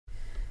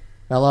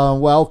Hello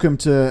and welcome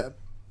to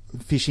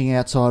Fishing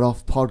Outside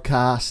Off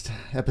podcast,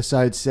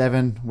 episode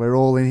 7. We're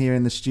all in here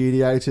in the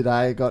studio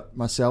today. Got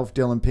myself,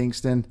 Dylan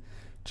Pinkston,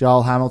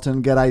 Joel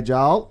Hamilton. G'day,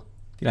 Joel.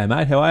 G'day,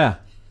 mate. How are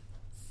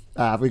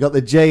you? We got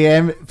the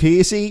GM,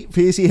 Piercy.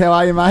 Piercy, how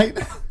are you, mate?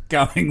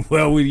 Going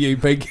well with you,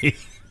 Pinky.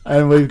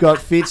 And we've got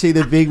Fitzy,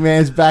 the big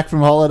man's back from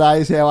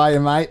holidays. How are you,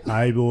 mate?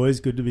 Hey, boys.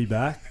 Good to be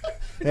back.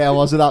 How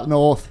was it up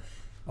north?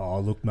 Oh,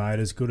 look, mate,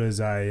 as good as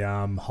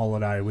a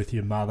holiday with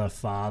your mother,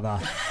 father,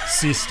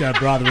 sister,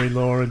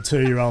 brother-in-law and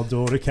 2-year-old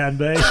daughter can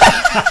be.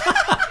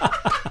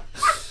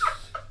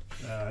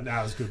 No, it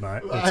was good,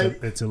 mate.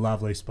 It's a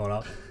lovely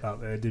spot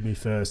up there. Did my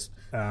first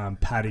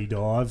paddy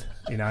dive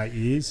in 8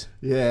 years.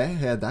 Yeah,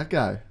 how'd that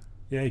go?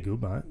 Yeah,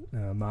 good, mate.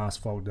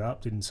 Mask fogged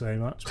up, didn't see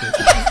much, but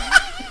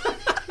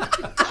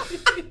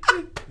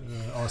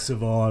I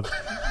survived.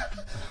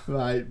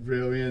 Mate,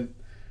 brilliant.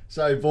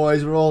 So,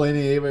 boys, we're all in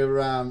here.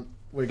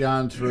 We're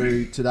going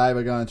through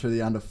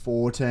the under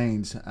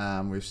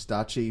 14s with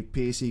Stutchy.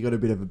 Piercy, you got a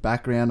bit of a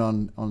background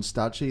on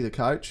Stutchy, the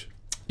coach?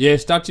 Yeah,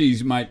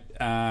 Stutchy's, mate,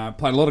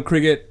 played a lot of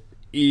cricket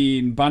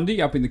in Bundy,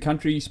 up in the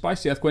country space,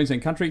 South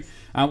Queensland country.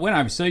 Went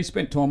overseas,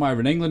 spent time over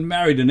in England,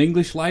 married an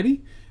English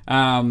lady,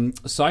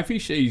 Sophie.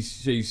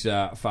 She's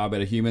far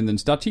better human than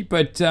Stutchy,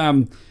 but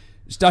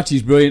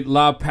Stutchy's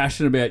brilliant,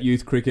 passionate about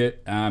youth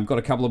cricket. Got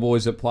a couple of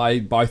boys that play,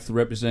 both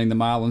representing the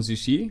Marlins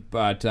this year,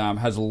 but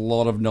has a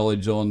lot of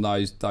knowledge on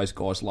those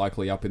guys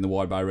locally up in the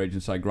Wide Bay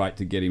region, so great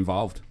to get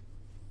involved.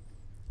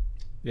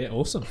 Yeah,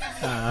 awesome.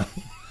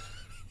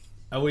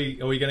 Are we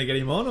going to get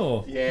him on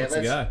or let's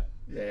go?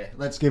 Yeah,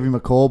 let's give him a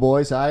call,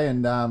 boys,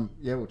 and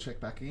we'll check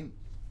back in.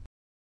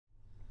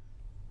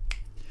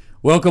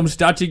 Welcome,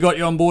 Stutchy. Got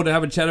you on board to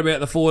have a chat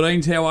about the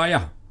 14s. How are you?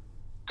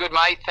 Good,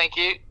 mate. Thank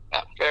you.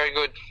 Very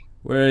good.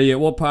 Where are you?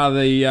 What part of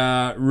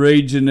the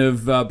region of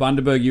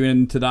Bundaberg are you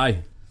in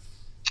today?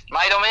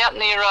 Mate, I'm out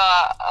near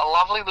a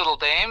lovely little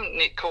dam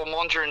called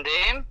Mondrian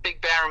Dam, big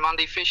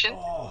barramundi fishing,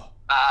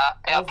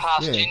 out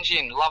past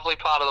Gingin, lovely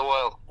part of the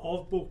world.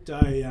 I've booked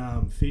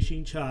a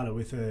fishing charter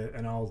with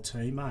an old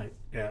teammate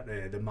out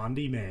there, the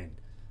Mundy man,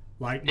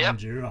 Lake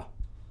Mandurah.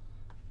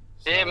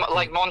 So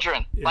Lake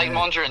Mondrian. Yeah, Lake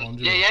Mondrian.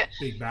 Yeah.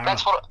 Big barra.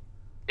 That's what.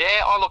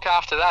 Yeah, I look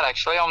after that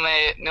actually. I'm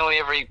there nearly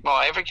every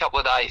couple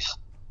of days.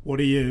 What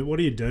do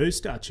you do,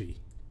 Stutchy?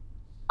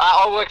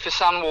 I work for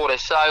Sunwater,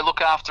 so I look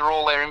after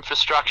all their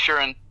infrastructure,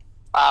 and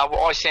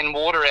I send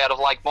water out of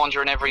Lake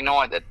Mondrian every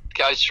night that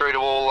goes through to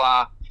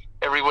all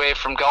everywhere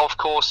from golf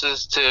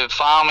courses to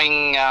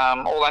farming,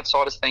 all that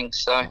sort of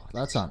things. So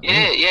that's unreal.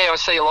 Yeah, I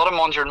see a lot of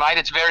Mondrian, mate.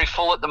 It's very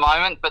full at the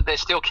moment, but they're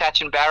still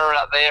catching barra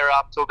up there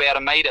up to about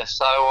a metre,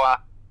 so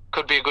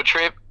could be a good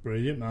trip.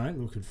 Brilliant, mate.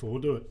 Looking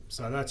forward to it.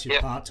 So that's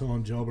your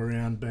part-time job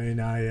around being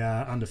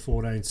a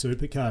under-14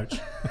 super coach.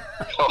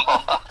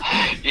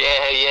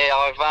 Yeah.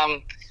 I've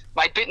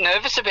mate, a bit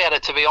nervous about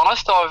it, to be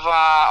honest.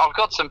 I've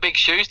got some big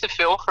shoes to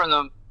fill from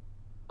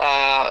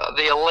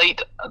the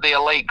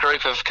elite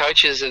group of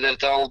coaches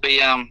that I'll be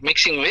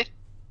mixing with.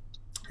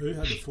 Who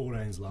had the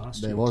 14s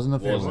last year? There wasn't a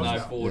 14s. There was no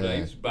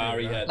 14s. Yeah.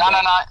 Barry had...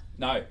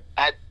 No.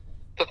 Had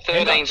the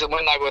 13s,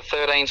 when they were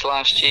 13s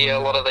last year, a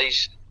lot of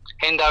these...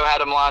 Hendo had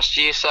them last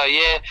year, so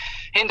yeah.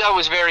 Hendo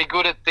was very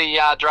good at the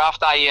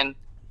draft day and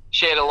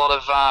shared a lot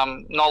of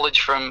knowledge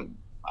from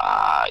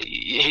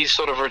his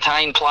sort of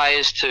retained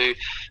players to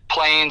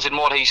plans and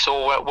what he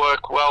saw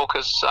work well,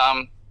 because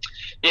I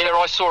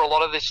saw a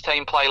lot of this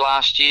team play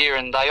last year,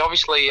 and they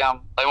obviously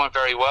they went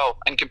very well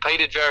and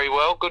competed very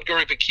well. Good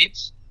group of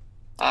kids.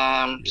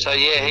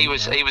 He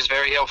was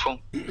very helpful.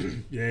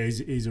 Yeah,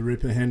 he's a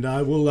ripper,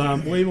 Hendo.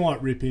 Well, we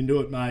might rip into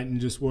it, mate, and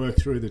just work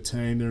through the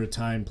team, the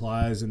retained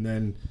players, and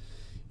then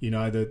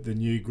the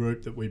new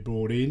group that we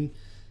brought in.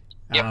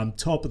 Yep.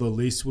 Top of the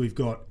list, we've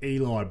got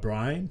Eli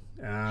Brain.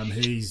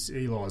 Eli's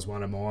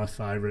one of my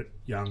favourite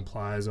young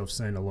players. I've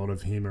seen a lot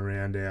of him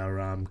around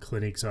our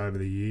clinics over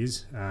the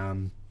years.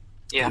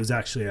 He was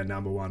actually our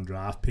number 1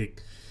 draft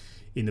pick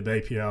in the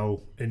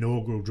BPL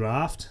inaugural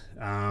draft.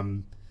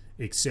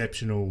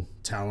 Exceptional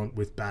talent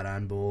with bat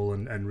and ball,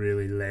 and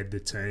really led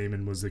the team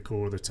and was the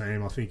core of the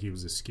team. I think he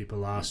was a skipper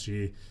last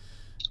year.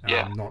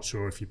 I'm not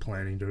sure if you're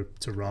planning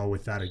to roll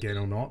with that again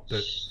or not,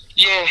 but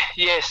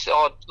yes.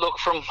 Look,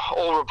 from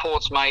all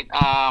reports, mate,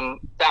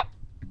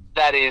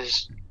 that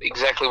is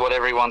exactly what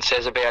everyone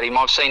says about him.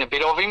 I've seen a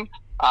bit of him.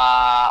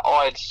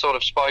 I had sort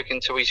of spoken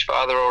to his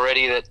father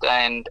already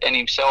and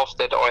himself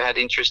that I had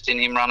interest in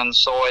him running the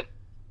side.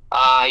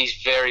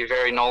 He's very,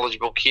 very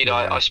knowledgeable kid.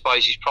 Yeah. I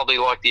suppose he's probably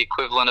like the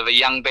equivalent of a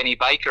young Benny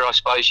Baker, I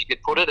suppose you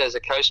could put it, as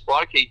a coast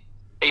bloke.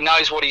 He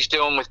knows what he's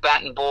doing with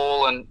bat and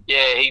ball, and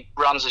he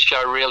runs the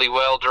show really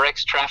well,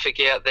 directs traffic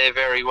out there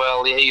very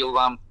well.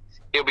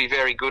 He'll be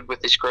very good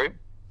with this group.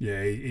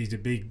 Yeah, he's a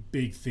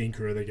big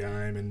thinker of the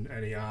game,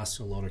 and he asks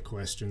a lot of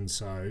questions,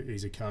 so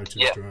he's a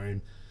coach's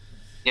dream.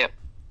 Yep.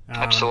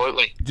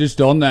 Absolutely.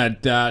 Just on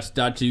that,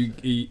 Stutch,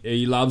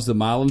 he loves the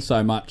Marlins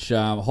so much,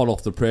 hot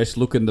off the press,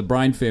 the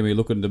Brain family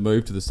looking to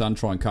move to the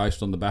Sunshine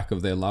Coast on the back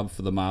of their love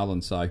for the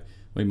Marlins, so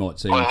we might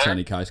see him in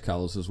Sunny Coast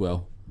colours as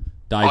well.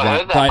 Dave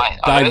heard that, mate.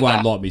 Dave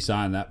won't like me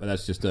saying that, but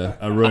that's just a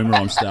rumour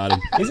I'm starting.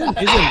 Isn't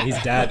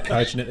his dad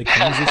coaching at the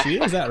Kings this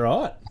year? Is that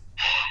right?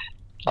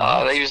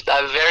 He was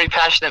a very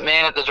passionate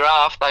man at the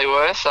draft. They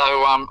were, so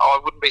I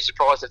wouldn't be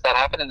surprised if that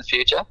happened in the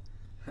future.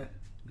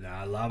 No,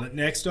 I love it.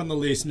 Next on the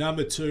list,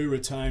 number 2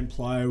 retained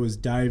player was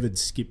David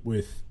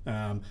Skipwith.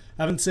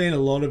 Haven't seen a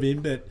lot of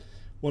him, but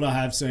what I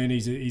have seen,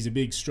 he's a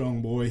big,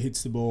 strong boy.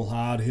 Hits the ball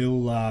hard. He'll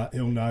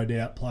no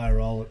doubt play a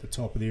role at the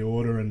top of the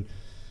order and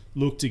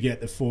look to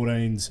get the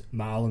 14's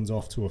Marlins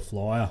off to a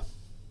flyer.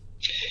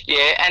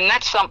 Yeah, and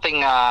that's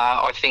something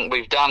I think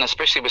we've done,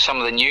 especially with some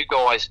of the new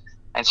guys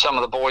and some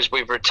of the boys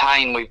we've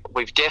retained.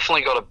 We've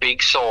definitely got a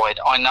big side.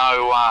 I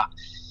know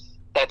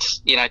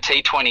that's,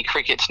 T20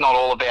 cricket's not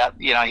all about,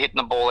 hitting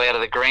the ball out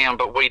of the ground,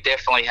 but we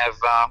definitely have,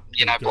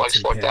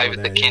 blokes like David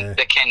that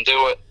can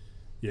do it.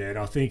 Yeah, and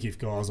I think if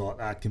guys like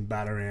that can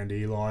bat around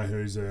Eli,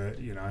 who's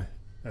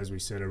as we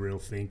said, a real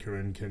thinker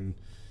and can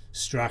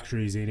structure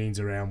his innings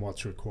around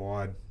what's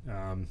required,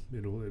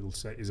 it'll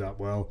set you up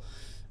well.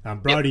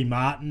 Brodie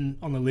Martin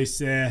on the list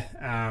there,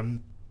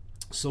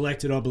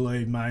 selected, I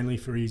believe, mainly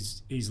for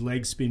his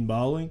leg spin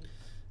bowling.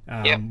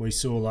 We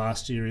saw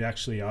last year he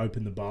actually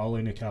opened the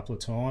bowling a couple of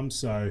times,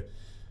 so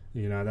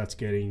that's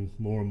getting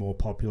more and more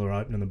popular,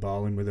 opening the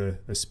bowling with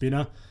a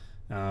spinner.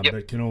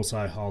 But can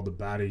also hold the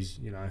bat.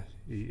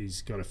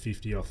 He's got a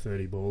 50 off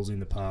 30 balls in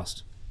the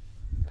past.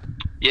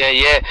 Yeah.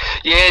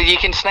 You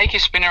can sneak your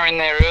spinner in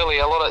there early.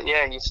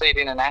 You see it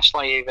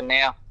internationally even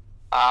now.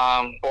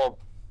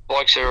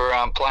 Blokes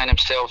are playing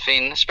themselves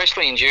in,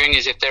 especially in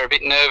juniors. If they're a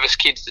bit nervous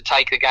kids to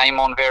take the game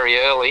on very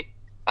early,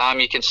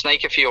 you can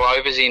sneak a few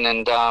overs in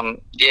and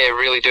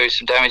really do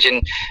some damage.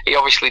 And he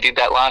obviously did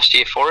that last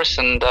year for us.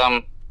 And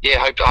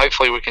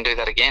hopefully we can do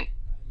that again.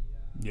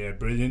 Yeah,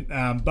 brilliant.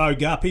 Bo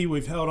Guppy,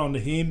 we've held on to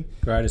him.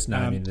 Greatest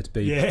name in the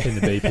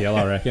BPL,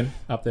 I reckon.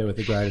 Up there with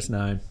the greatest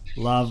name.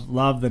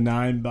 Love the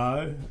name,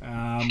 Bo.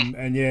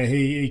 And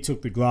he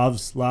took the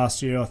gloves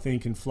last year, I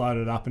think, and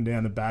floated up and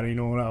down the batting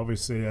order.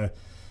 Obviously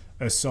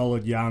a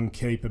solid young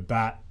keeper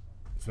bat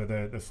for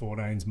the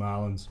 14's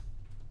Marlins.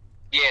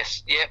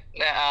 Yes,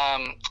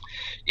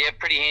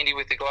 pretty handy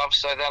with the gloves.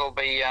 So that'll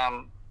be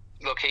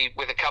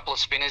with a couple of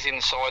spinners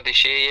inside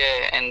this year,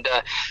 and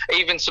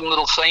even some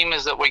little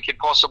seamers that we could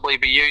possibly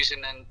be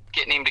using and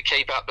getting him to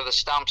keep up to the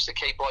stumps to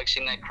keep blokes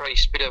in that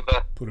crease. Bit of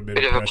a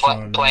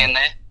plan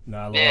there. No,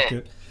 I like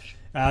it.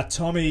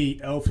 Tommy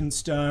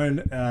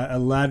Elphinstone, a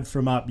lad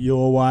from up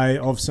your way.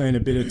 I've seen a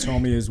bit of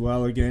Tommy as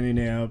well, again, in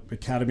our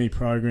academy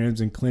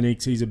programs and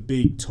clinics. He's a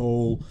big,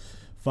 tall,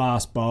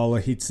 fast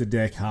bowler, hits the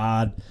deck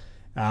hard.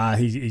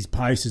 His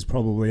pace is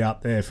probably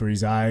up there for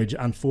his age.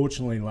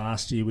 Unfortunately,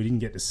 last year we didn't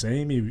get to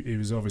see him. He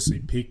was obviously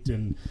picked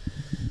and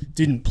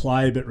didn't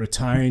play but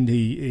retained.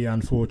 He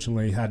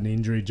unfortunately had an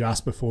injury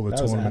just before the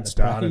tournament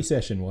started. That was at the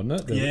practice session, wasn't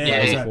it? The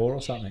day before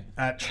or something.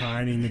 At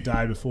training the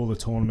day before the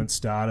tournament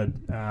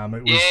started. I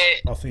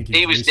think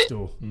he missed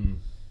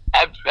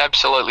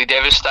absolutely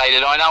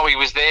devastated. I know he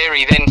was there.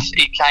 He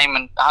came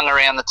and hung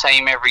around the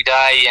team every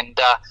day and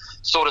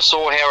sort of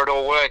saw how it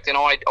all worked. And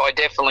I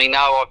definitely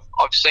know.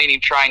 I've seen him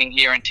training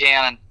here in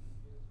town, and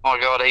my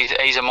God,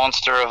 he's a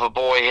monster of a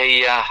boy.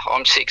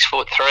 I'm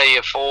 6'3"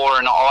 or 4,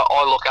 and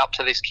I look up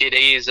to this kid.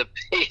 He's a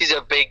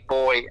big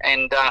boy,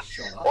 and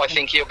I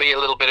think he'll be a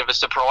little bit of a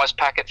surprise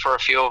packet for a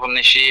few of them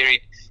this year.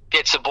 He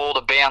gets the ball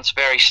to bounce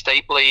very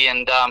steeply,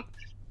 and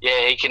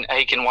he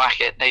can whack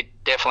it. He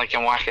definitely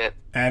can whack it.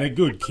 And a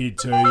good kid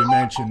too. You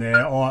mentioned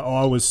there.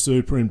 I was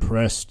super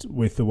impressed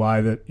with the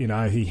way that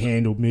he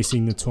handled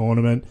missing the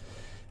tournament.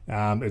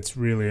 It's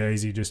really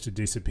easy just to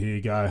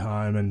disappear, go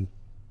home, and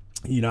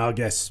I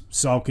guess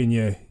sulk in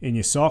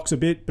your socks a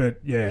bit.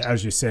 But yeah,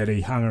 as you said, he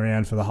hung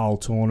around for the whole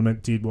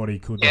tournament, did what he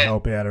could to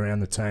help out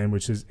around the team,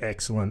 which is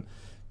excellent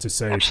to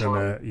see from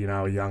a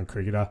young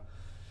cricketer.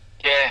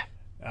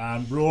 Yeah.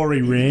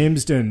 Rory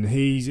Ramsden,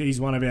 he's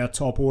one of our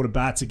top order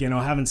bats. Again,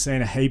 I haven't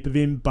seen a heap of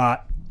him,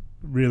 but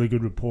really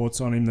good reports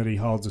on him that he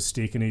holds a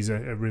stick and he's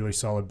a really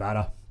solid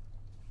batter.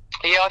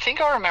 Yeah, I think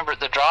I remember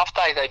at the draft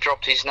day they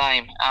dropped his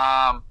name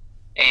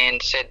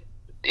and said,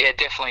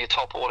 definitely a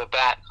top order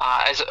bat.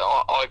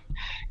 I'd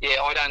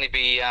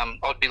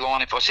be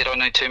lying if I said I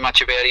knew too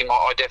much about him.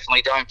 I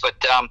definitely don't, but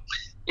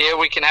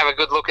we can have a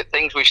good look at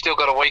things. We've still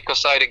got a week or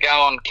so to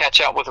go and catch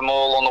up with them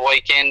all on the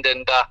weekend,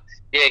 and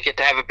get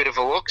to have a bit of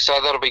a look. So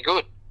that'll be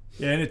good.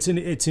 Yeah, and it's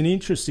an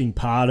interesting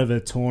part of a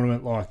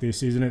tournament like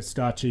this, isn't it,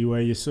 Stutchy,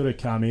 where you sort of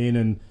come in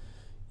and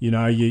you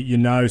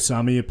know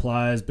some of your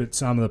players, but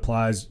some of the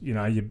players you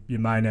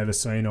may never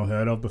seen or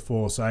heard of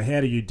before. So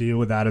how do you deal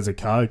with that as a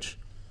coach?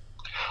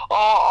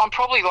 Oh, I'm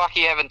probably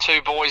lucky having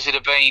two boys that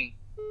have been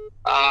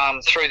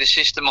through the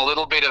system a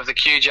little bit of the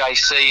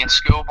QJC and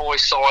schoolboy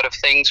side of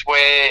things,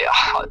 where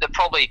they're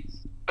probably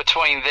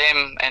between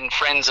them and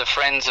friends of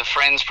friends of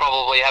friends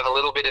probably have a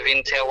little bit of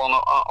intel on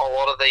a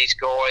lot of these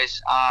guys.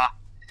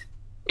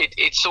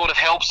 It sort of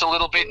helps a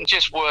little bit, and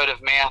just word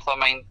of mouth. I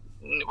mean,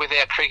 with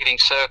our cricketing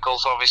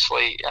circles,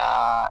 obviously,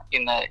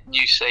 in the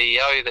new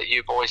CEO that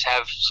you boys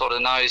have sort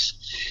of knows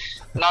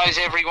knows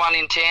everyone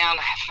in town,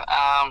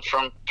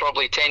 from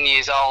probably 10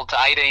 years old to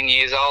 18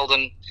 years old,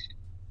 and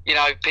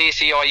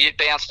PCI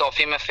bounced off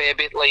him a fair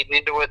bit leading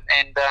into it,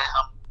 and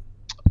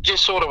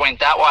just sort of went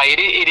that way.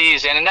 It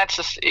is, and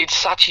it's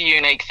such a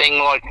unique thing.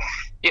 Like,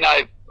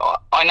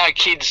 I know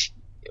kids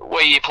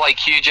where you play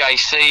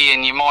QJC,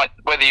 and you might,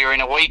 whether you're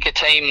in a weaker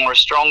team or a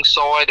strong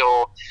side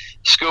or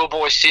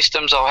schoolboy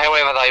systems or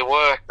however they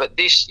work, but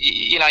this,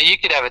 you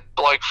could have a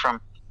bloke from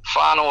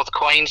far north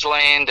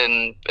Queensland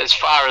and as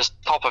far as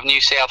top of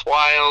New South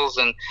Wales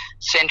and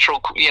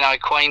central,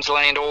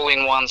 Queensland all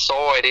in one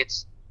side.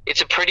 It's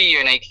a pretty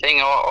unique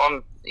thing.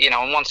 I'm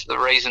one of the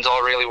reasons I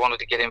really wanted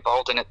to get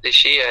involved in it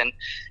this year, and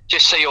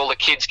just see all the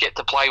kids get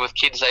to play with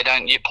kids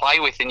you play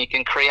with, and you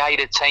can create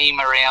a team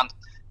around,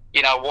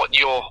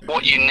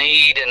 what you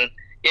need, and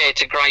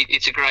it's a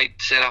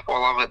great setup. I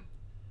love it.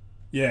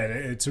 Yeah,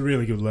 it's a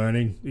really good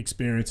learning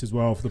experience as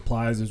well for the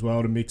players as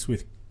well, to mix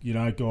with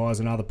guys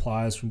and other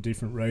players from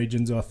different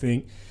regions, I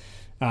think.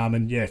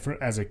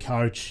 As a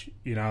coach,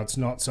 it's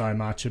not so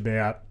much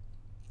about,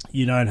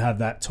 you don't have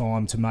that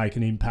time to make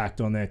an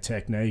impact on their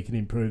technique and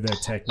improve their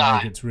technique.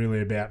 No. It's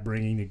really about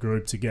bringing the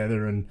group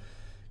together and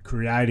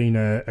creating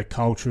a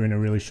culture in a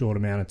really short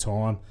amount of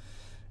time.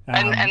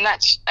 And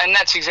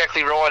that's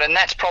exactly right. And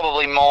that's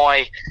probably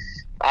my,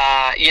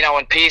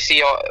 and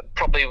Piercy, I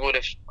probably would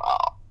have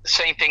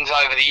seen things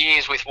over the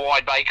years with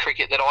wide bay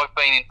cricket that I've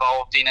been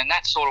involved in, and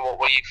that's sort of what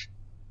we've,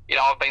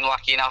 I've been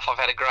lucky enough. I've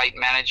had a great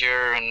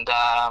manager and,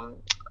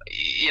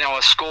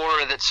 a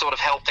scorer that's sort of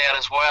helped out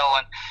as well.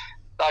 And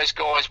those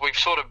guys, we've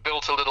sort of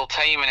built a little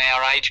team in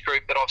our age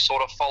group that I've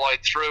sort of followed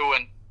through.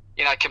 And,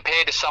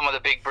 compared to some of the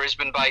big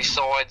Brisbane-based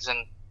sides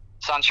and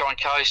Sunshine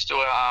Coast,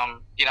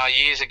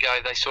 years ago,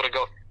 they sort of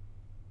got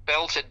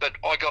belted. But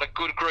I got a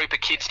good group of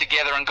kids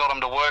together and got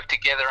them to work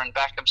together and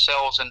back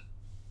themselves. And,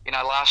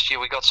 last year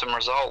we got some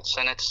results.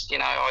 And it's,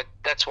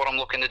 that's what I'm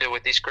looking to do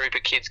with this group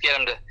of kids, get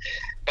them to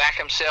back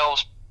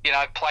themselves,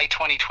 play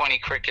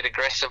 20-20 cricket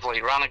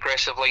aggressively, run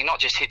aggressively, not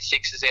just hit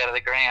sixes out of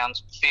the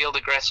grounds, field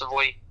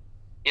aggressively.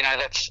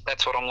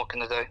 That's what I'm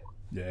looking to do.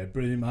 Yeah,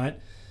 brilliant, mate.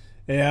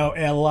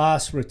 Our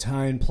last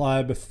retained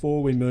player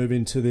before we move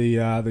into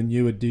the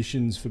new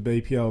additions for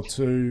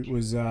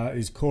BPL2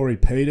 is Corey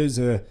Peters,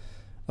 a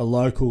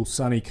local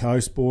Sunny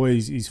Coast boy.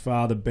 His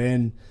father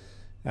Ben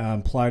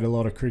played a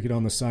lot of cricket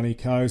on the Sunny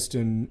Coast,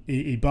 and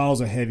he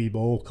bowls a heavy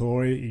ball.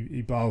 Corey,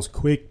 he bowls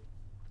quick.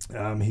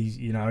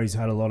 He's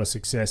had a lot of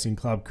success in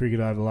club cricket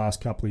over the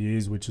last couple of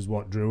years, which is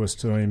what drew us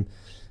to him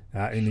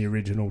in the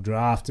original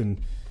draft,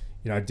 and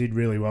did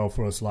really well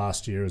for us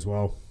last year as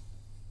well.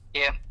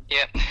 Yeah.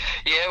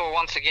 Well,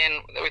 once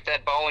again, with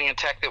that bowling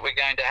attack that we're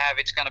going to have,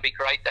 it's going to be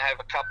great to have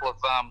a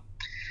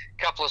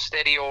couple of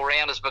steady all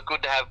rounders, but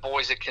good to have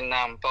boys that can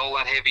bowl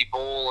that heavy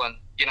ball and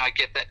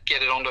get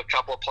it onto a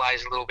couple of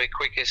players a little bit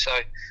quicker. So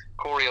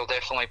Corey will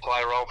definitely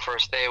play a role for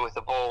us there with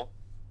the ball.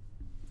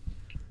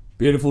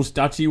 Beautiful,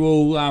 Stutchy.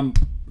 Well,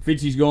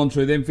 Fitzy's gone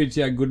through them.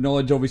 Fitzy had good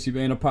knowledge, obviously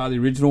being a part of the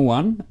original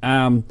one.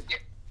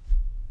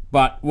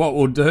 But what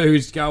we'll do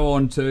is go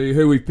on to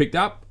who we've picked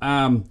up.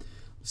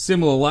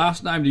 Similar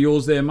last name to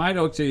yours there, mate.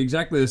 Actually,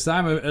 exactly the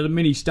same. A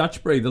mini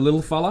Stutchbury, the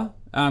little fella.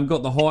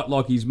 Got the height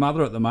like his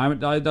mother at the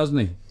moment, doesn't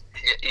he?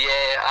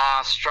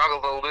 Yeah,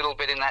 struggled a little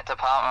bit in that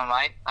department,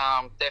 mate.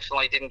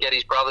 Definitely didn't get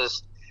his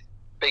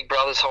big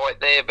brother's height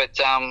there, but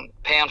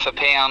pound for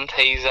pound,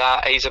 he's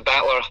a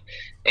battler.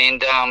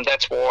 And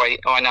that's why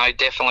I know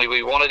definitely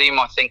we wanted him.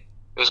 I think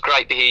it was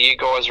great to hear you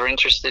guys were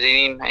interested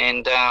in him.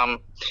 And,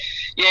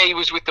 he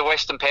was with the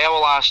Western Power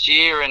last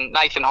year, and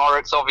Nathan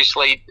Horrocks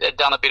obviously had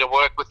done a bit of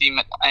work with him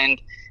and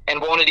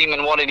wanted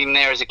him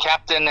there as a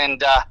captain.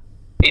 And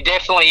he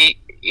definitely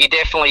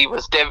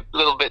was a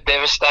little bit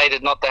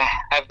devastated not to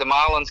have the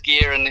Marlins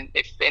gear. And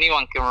if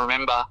anyone can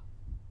remember,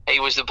 he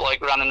was the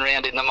bloke running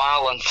around in the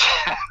Marlins.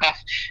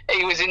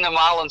 He was in the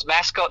Marlins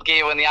mascot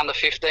gear when the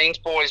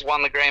under-15s boys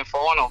won the grand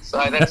final.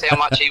 So that's how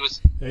much he was.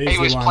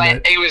 He's the one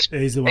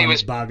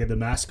that buggered the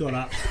mascot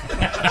up.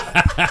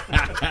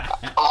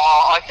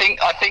 I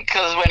think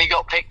because when he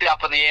got picked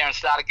up in the air and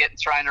started getting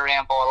thrown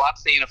around by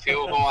Lutsy and a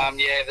few of them,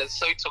 the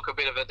suit took a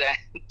bit of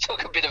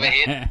a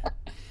hit.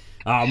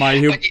 Oh,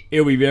 mate,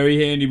 he'll be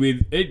very handy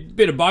with a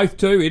bit of both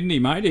too, isn't he,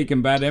 mate? He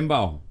can bat and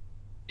bowl.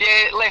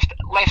 Yeah,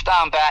 left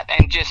arm bat,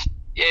 and just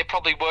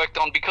probably worked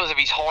on, because of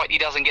his height, he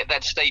doesn't get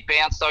that steep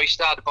bounce, so he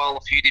started to bowl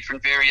a few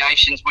different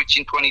variations, which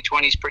in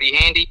 2020 is pretty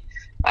handy.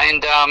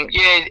 And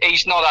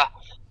he's not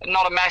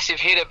a massive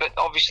hitter, but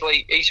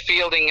obviously his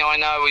fielding, I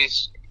know,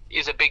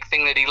 is a big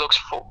thing that he looks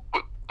for.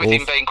 With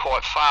him being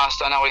quite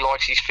fast, I know he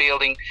likes his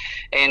fielding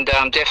and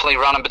definitely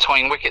running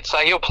between wickets. So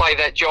he'll play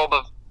that job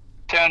of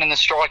turning the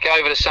strike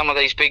over to some of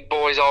these big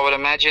boys, I would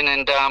imagine.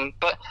 And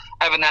but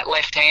having that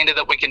left-hander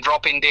that we can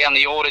drop in down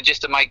the order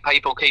just to make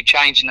people keep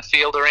changing the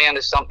field around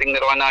is something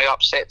that I know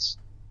upsets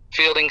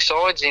fielding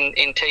sides in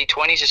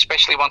T20s,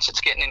 especially once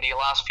it's getting into your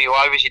last few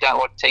overs. You don't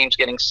like teams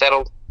getting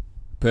settled.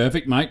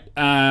 Perfect, mate.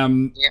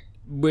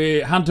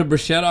 We're Hunter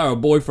Brachetto, a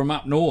boy from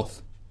up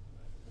north.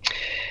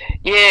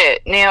 Yeah,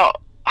 now,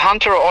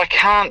 Hunter, I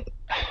can't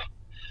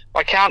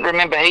I can't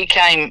remember. He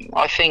came,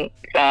 I think,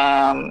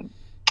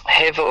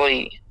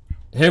 heavily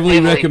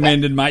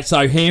recommended, mate.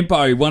 So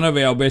Hampo, one of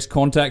our best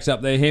contacts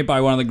up there.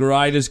 Hampo, one of the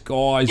greatest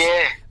guys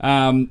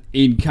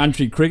in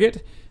country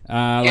cricket.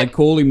 They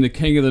call him the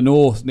King of the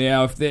North.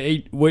 Now,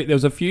 there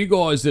was a few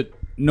guys that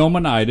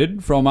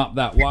nominated from up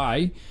that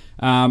way,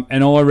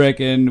 and I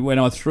reckon when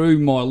I threw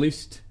my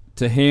list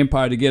to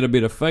Hampo to get a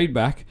bit of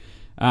feedback,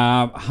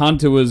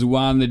 Hunter was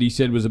one that he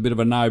said was a bit of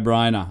a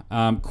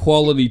no-brainer.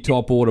 Quality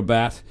top-order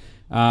bat.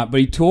 But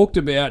he talked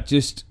about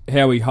just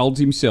how he holds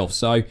himself.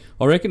 So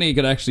I reckon he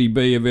could actually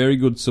be a very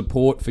good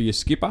support for your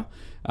skipper.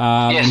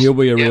 And he'll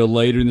be a real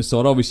leader in the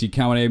side. Obviously,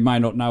 coming here, may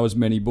not know as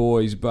many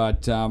boys,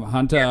 but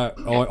Hunter,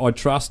 I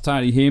trust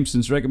Tony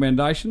Hampson's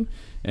recommendation.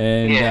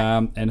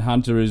 And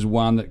Hunter is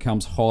one that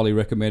comes highly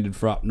recommended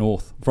from up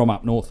north.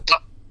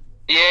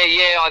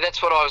 Yeah,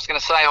 that's what I was going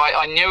to say.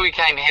 I knew he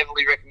came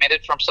heavily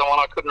recommended from someone.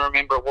 I couldn't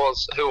remember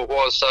who it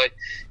was. So,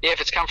 yeah,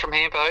 if it's come from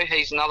Hampo,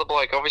 he's another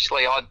bloke.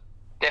 Obviously, I'd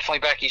definitely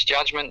back his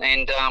judgment,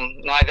 and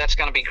no, that's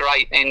going to be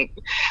great. And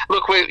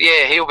look,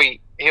 he'll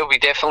be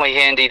definitely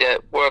handy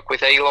to work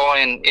with Eli.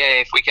 And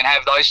if we can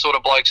have those sort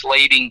of blokes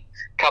leading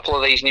a couple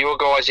of these newer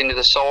guys into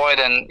the side,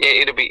 and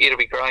it'll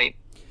be great.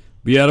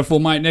 Beautiful,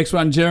 mate. Next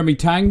one, Jeremy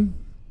Tang,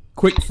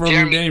 quick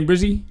from Dan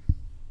Brizzy.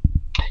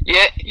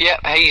 Yeah,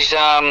 he's.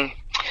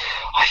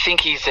 I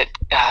think he's at.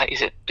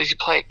 Does he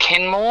play at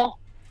Kenmore?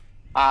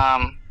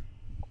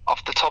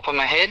 Off the top of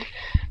my head,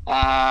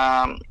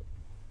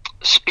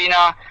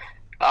 spinner.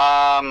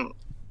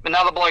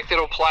 Another bloke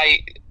that'll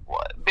play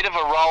a bit of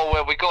a role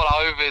where we got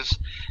overs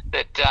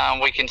that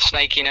we can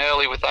sneak in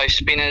early with those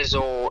spinners,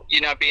 or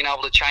being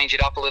able to change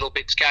it up a little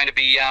bit. It's going to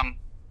be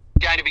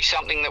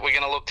something that we're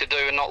going to look to do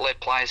and not let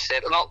players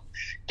settle.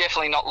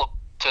 Definitely not look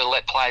to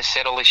let players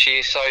settle this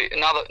year. So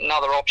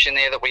another option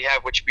there that we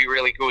have, which would be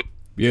really good.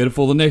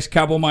 Beautiful. The next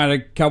couple, mate, a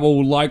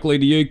couple locally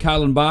to you,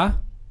 Kalen Barr.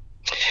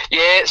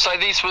 Yeah. So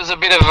this was a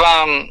bit of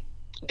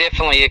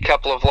definitely a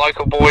couple of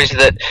local boys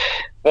that.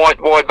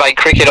 Wide Bay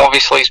Cricket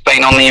obviously has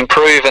been on the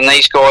improve, and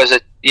these guys are,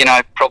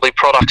 probably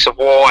products of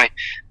why.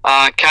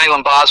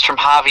 Kalen Barr's from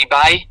Harvey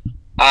Bay.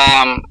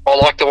 I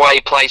like the way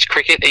he plays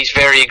cricket. He's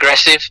very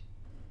aggressive,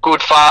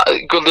 good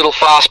little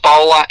fast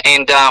bowler,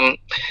 and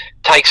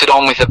takes it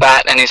on with the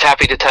bat, and is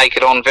happy to take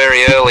it on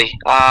very early.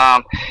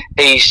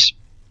 He's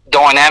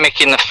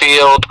dynamic in the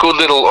field.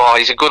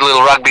 He's a good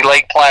little rugby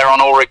league player on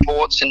all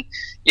reports, and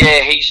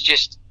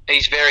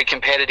he's very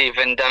competitive,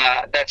 and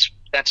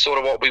that's sort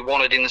of what we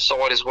wanted in the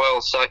side as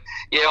well. So,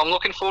 I'm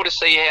looking forward to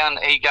see how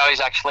he goes,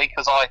 actually,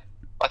 because I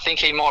think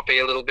he might be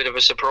a little bit of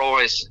a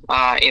surprise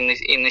in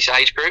this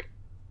age group.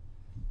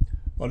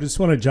 I just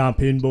want to jump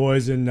in,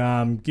 boys,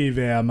 and give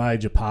our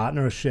major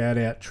partner a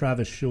shout-out,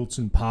 Travis Schultz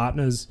and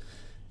Partners,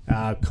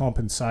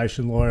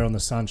 compensation lawyer on the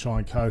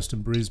Sunshine Coast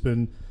in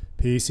Brisbane,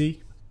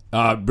 Piercy.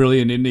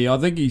 Brilliant, isn't he? I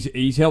think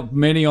he's helped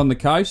many on the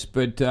coast,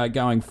 but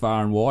going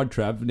far and wide,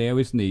 Trav, now,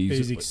 isn't he?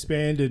 He's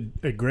expanded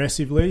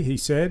aggressively, he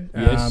said,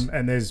 yes.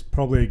 And there's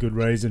probably a good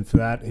reason for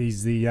that.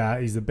 He's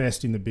the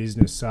best in the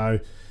business. So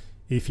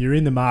if you're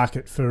in the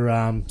market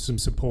for some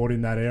support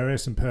in that area,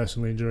 some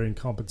personal injury and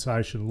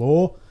compensation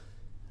law,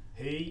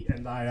 he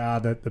and they are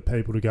the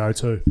people to go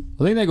to.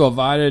 I think they got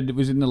voted, it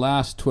was in the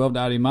last 12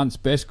 to 18 months,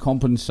 best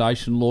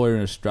compensation lawyer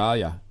in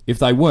Australia. If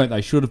they weren't,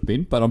 they should have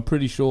been, but I'm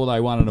pretty sure they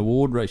won an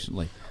award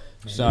recently.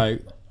 So,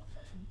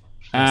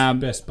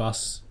 best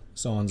bus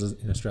signs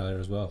in Australia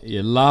as well. Yeah,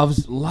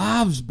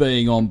 loves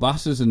being on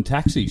buses and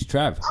taxis.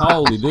 Trav,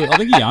 holy dude, I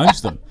think he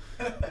owns them.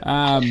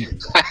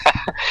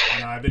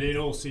 No, but in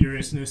all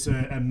seriousness,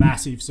 a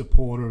massive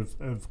supporter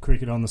of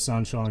cricket on the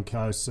Sunshine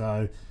Coast.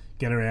 So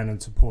get around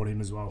and support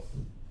him as well.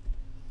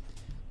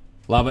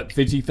 Love it,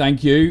 Fitzy.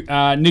 Thank you,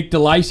 Nick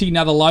DeLacy,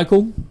 another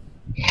local.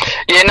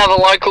 Yeah,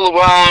 another local.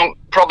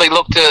 Probably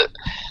looked at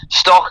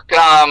stock.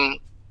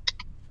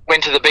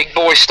 Went to the big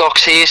boy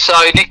stocks here. So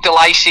Nick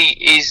DeLacy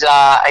is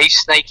he's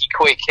sneaky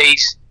quick.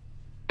 He's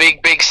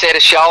big set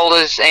of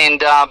shoulders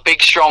and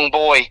big strong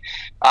boy.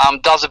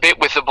 Does a bit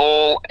with the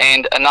ball,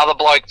 and another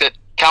bloke that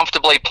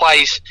comfortably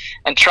plays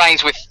and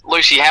trains with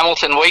Lucy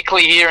Hamilton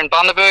weekly here in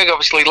Bundaberg.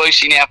 Obviously,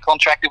 Lucy now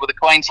contracted with the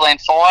Queensland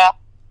Fire,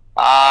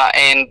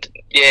 and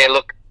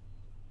look,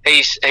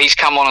 he's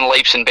come on in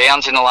leaps and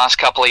bounds in the last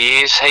couple of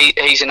years.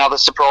 He's another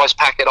surprise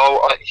packet.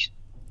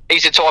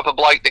 He's the type of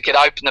bloke that could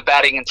open the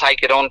batting and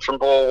take it on from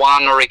ball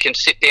one, or he can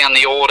sit down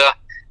the order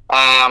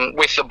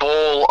with the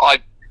ball. I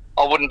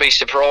wouldn't be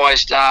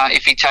surprised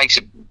if he takes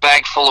a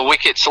bag full of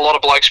wickets. A lot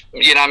of blokes,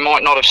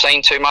 might not have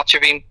seen too much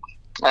of him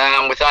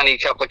with only a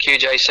couple of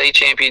QJC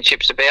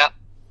championships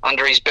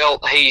under his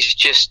belt. I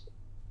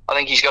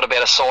think he's got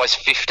about a size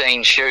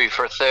 15 shoe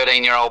for a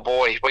 13-year-old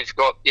boy.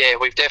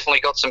 We've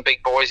definitely got some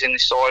big boys in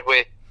this side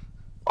where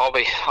I'll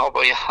be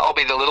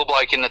the little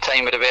bloke in the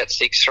team at about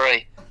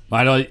 6'3".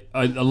 Mate,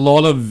 a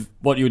lot of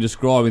what you were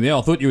describing there,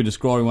 I thought you were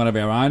describing one of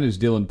our owners,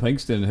 Dylan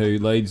Pinkston, who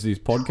leads this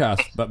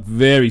podcast, but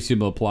very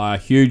similar player,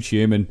 huge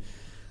human.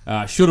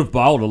 Should have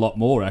bowled a lot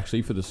more,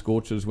 actually, for the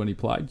Scorchers when he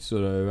played.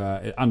 Sort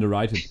of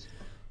underrated.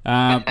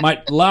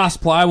 Mate,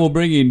 last player, we'll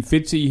bring in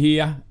Fitzy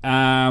here.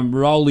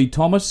 Rolly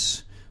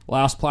Thomas,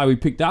 last player we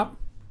picked up.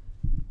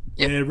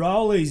 Yep. Yeah,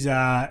 Rolly's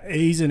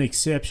he's an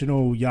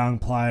exceptional young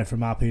player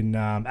from up in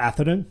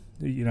Atherton.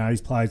 You know,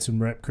 he's played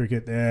some rep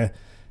cricket there.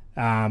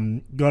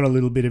 Got a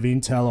little bit of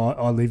intel.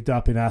 I lived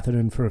up in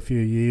Atherton for a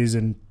few years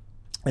and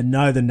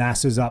know the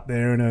NASAs up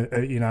there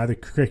and you know, the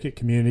cricket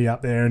community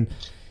up there. And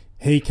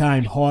he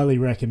came highly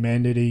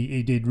recommended.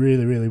 He did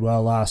really, really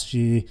well last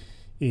year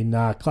in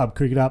club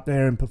cricket up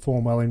there and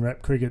performed well in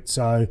rep cricket.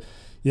 So,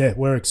 yeah,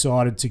 we're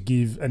excited to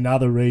give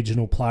another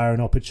regional player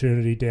an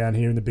opportunity down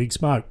here in the Big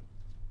Smoke.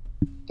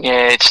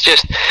 Yeah,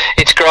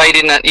 it's great,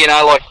 isn't it? You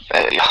know, like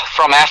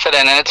from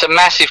Atherton, and it's a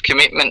massive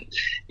commitment,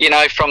 you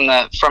know, from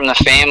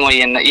the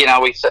family, and you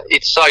know,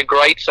 it's so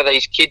great for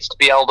these kids to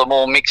be able to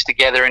all mix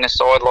together in a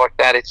side like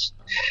that.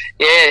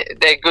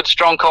 They're good,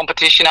 strong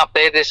competition up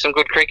there. There's some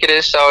good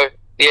cricketers, so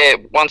yeah,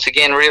 once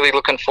again, really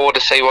looking forward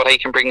to see what he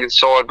can bring to the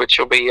side, which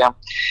will be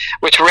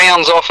which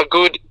rounds off a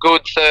good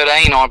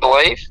 13, I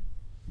believe.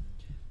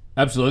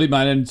 Absolutely,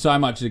 mate, and so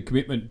much of the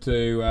commitment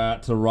to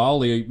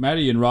Rowley.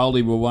 Matty and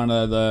Rowley were one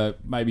of the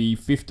maybe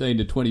 15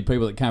 to 20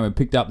 people that came and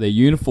picked up their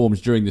uniforms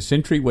during the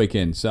Century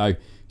weekend. So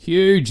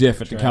huge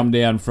effort to come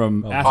down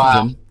from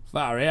Atherton,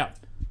 far out.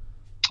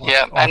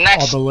 Yeah,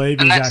 I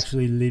believe he's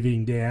actually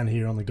living down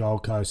here on the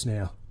Gold Coast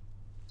now.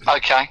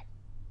 Okay.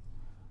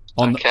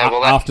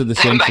 After the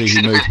Century,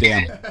 he moved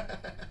down.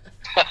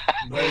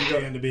 Moved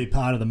down to be a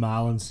part of the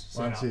Marlins.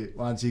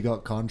 Once he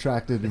got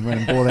contracted and went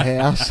and bought a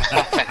house.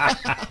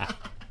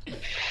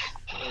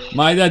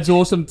 Mate, that's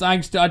awesome.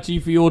 Thanks,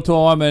 Stutchy, for your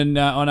time, and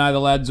I know the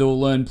lads will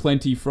learn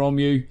plenty from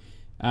you.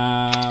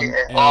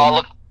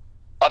 Look,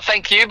 I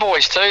thank you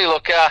boys too.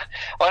 Look, I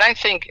don't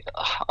think,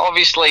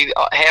 obviously,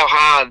 how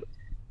hard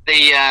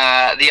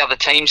the other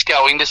teams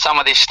go into some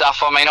of this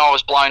stuff. I mean, I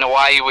was blown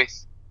away with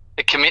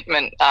the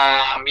commitment,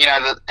 you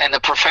know, and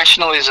the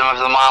professionalism of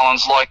the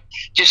Marlins. Like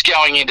just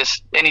going into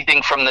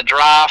anything from the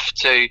draft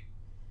to,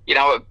 you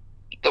know,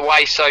 the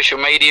way social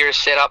media is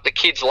set up, the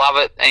kids love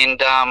it,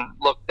 and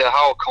look, the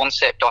whole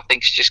concept I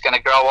think is just going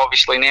to grow.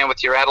 Obviously now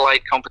with your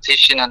Adelaide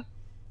competition, and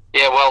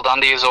yeah, well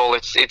done to you all.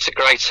 It's a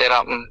great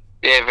setup, and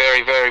yeah,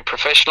 very, very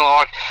professional.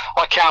 I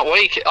can't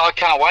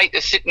wait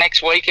to sit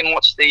next week and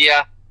watch the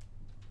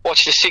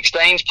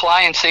 16s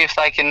play and see if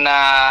they can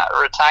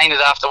retain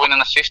it after winning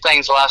the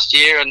 15s last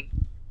year, and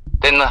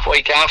then the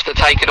week after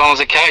take it on as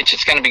a coach.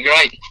 It's going to be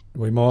great.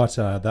 We might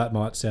that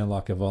might sound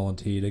like a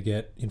volunteer to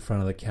get in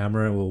front of the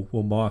camera.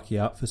 We'll mic you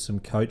up for some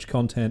coach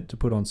content to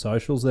put on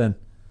socials then.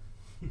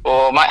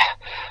 Or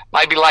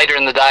maybe later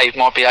in the day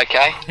might be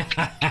okay.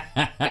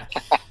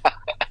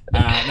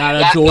 No,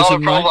 that's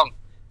awesome, not a problem. Mate.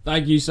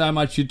 Thank you so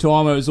much for your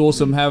time. It was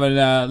awesome having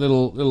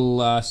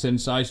little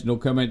sensational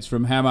comments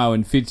from Hamo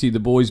and Fitzy, the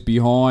boys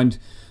behind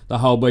the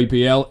whole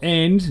BPL,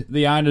 and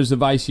the owners of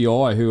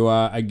ACI, who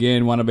are,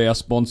 again, one of our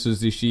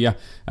sponsors this year,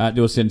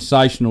 do a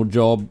sensational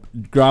job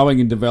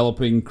growing and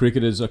developing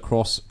cricketers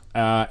across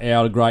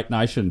our great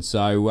nation.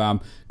 So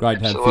great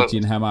to have Fitzy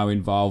and Hamo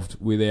involved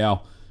with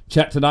our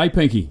chat today,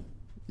 Pinky.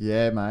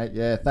 Yeah, mate.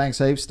 Yeah, thanks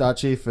heaps,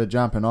 Stutchy, for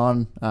jumping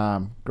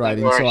on. Great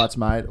insights,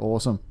 mate.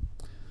 Awesome.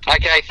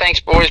 Okay, thanks,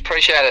 boys.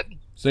 Appreciate it.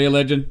 See you,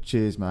 legend.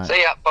 Cheers, mate.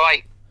 See ya.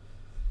 Bye.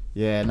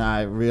 Yeah,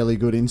 no, really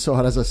good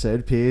insight, as I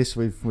said, Pierce.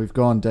 We've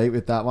gone deep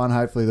with that one.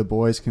 Hopefully the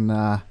boys can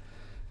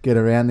get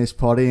around this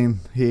potty and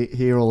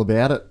hear all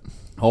about it.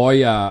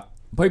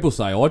 People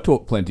say I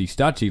talk plenty.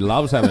 Stutchy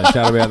loves having a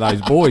chat about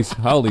those boys.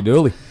 Holy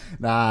dooly.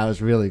 Nah, it was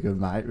really good,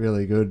 mate.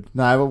 Really good.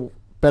 No, we'll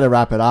better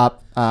wrap it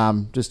up.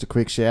 Just a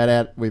quick shout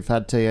out. We've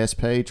had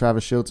TSP,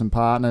 Travis Schultz and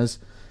Partners,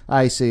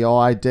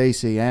 ACI,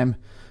 DCM,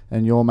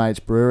 and Your Mates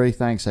Brewery.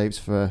 Thanks heaps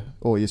for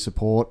all your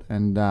support,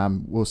 and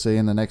we'll see you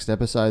in the next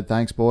episode.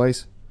 Thanks,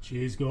 boys.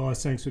 Cheers,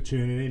 guys. Thanks for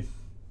tuning in.